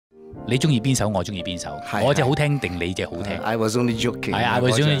你中意邊首，我中意邊首，我隻好聽定你隻好聽 I was only joking。係 I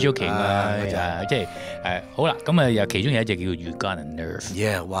was only joking 即係好啦，咁又其中有一隻叫 You Got a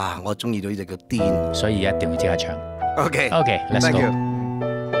Nerve。 哇！我中意到呢隻叫癲，所以一定要即刻唱。 OK，let's go。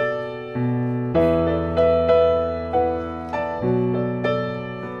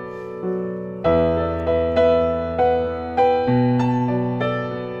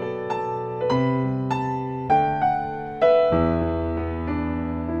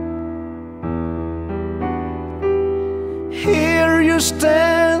 Here you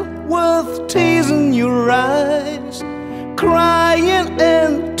stand with tears in your eyes, crying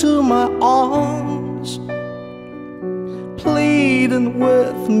into my arms, pleading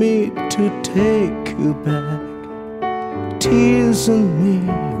with me to take you back, teasing me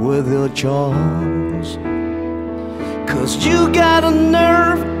with your charms. 'Cause you got a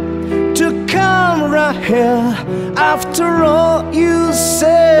nerve to come right here after all you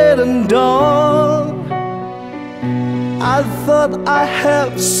said and done. I thought I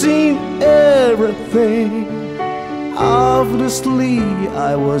have seen everything. Obviously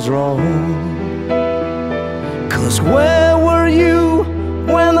I was wrong. 'Cause where were you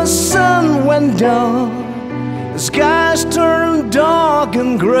when the sun went down, the skies turned dark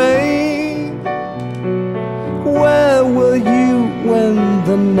and gray? Where were you when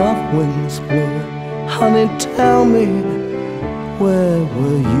the north winds blew? Honey, tell me, where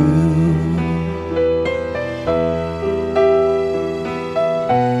were you?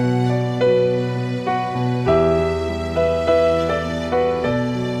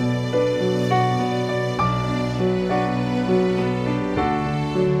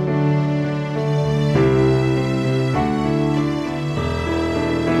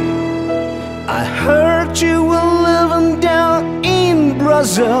 I heard you were living down in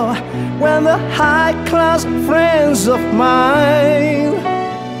Brazil when the high-class friends of mine.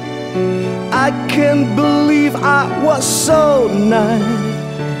 I can't believe I was so naive.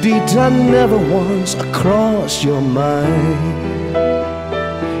 Did I never once cross your mind?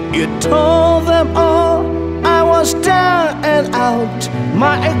 You told them all I was down and out,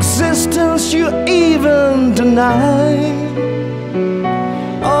 my existence you even denied.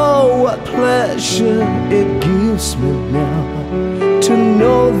 Oh, what pleasure it gives me now to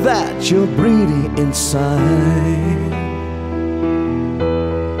know that you're breathing inside.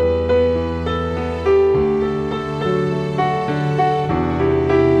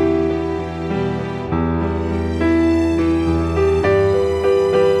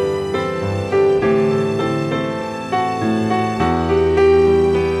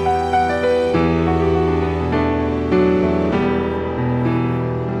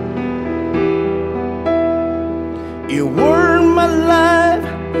 You were my life,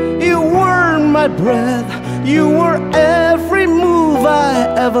 you were my breath, you were every move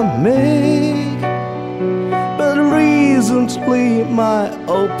I ever made. But recently my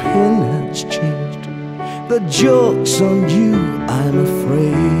opinions changed. The joke's on you, I'm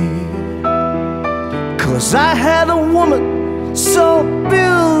afraid. 'Cause I had a woman so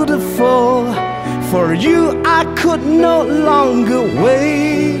beautiful, for you I could no longer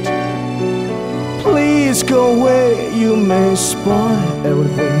wait. Please go away, you may spoil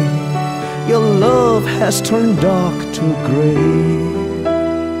everything. Your love has turned dark to gray.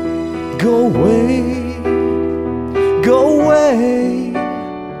 Go away, go away.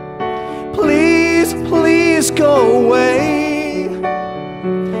 Please, please go away.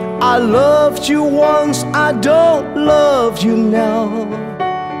 I loved you once, I don't love you now.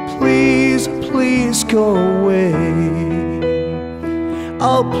 Please, please go away.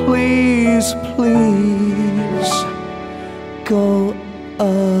 Oh, please, please, go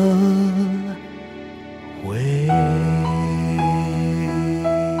away.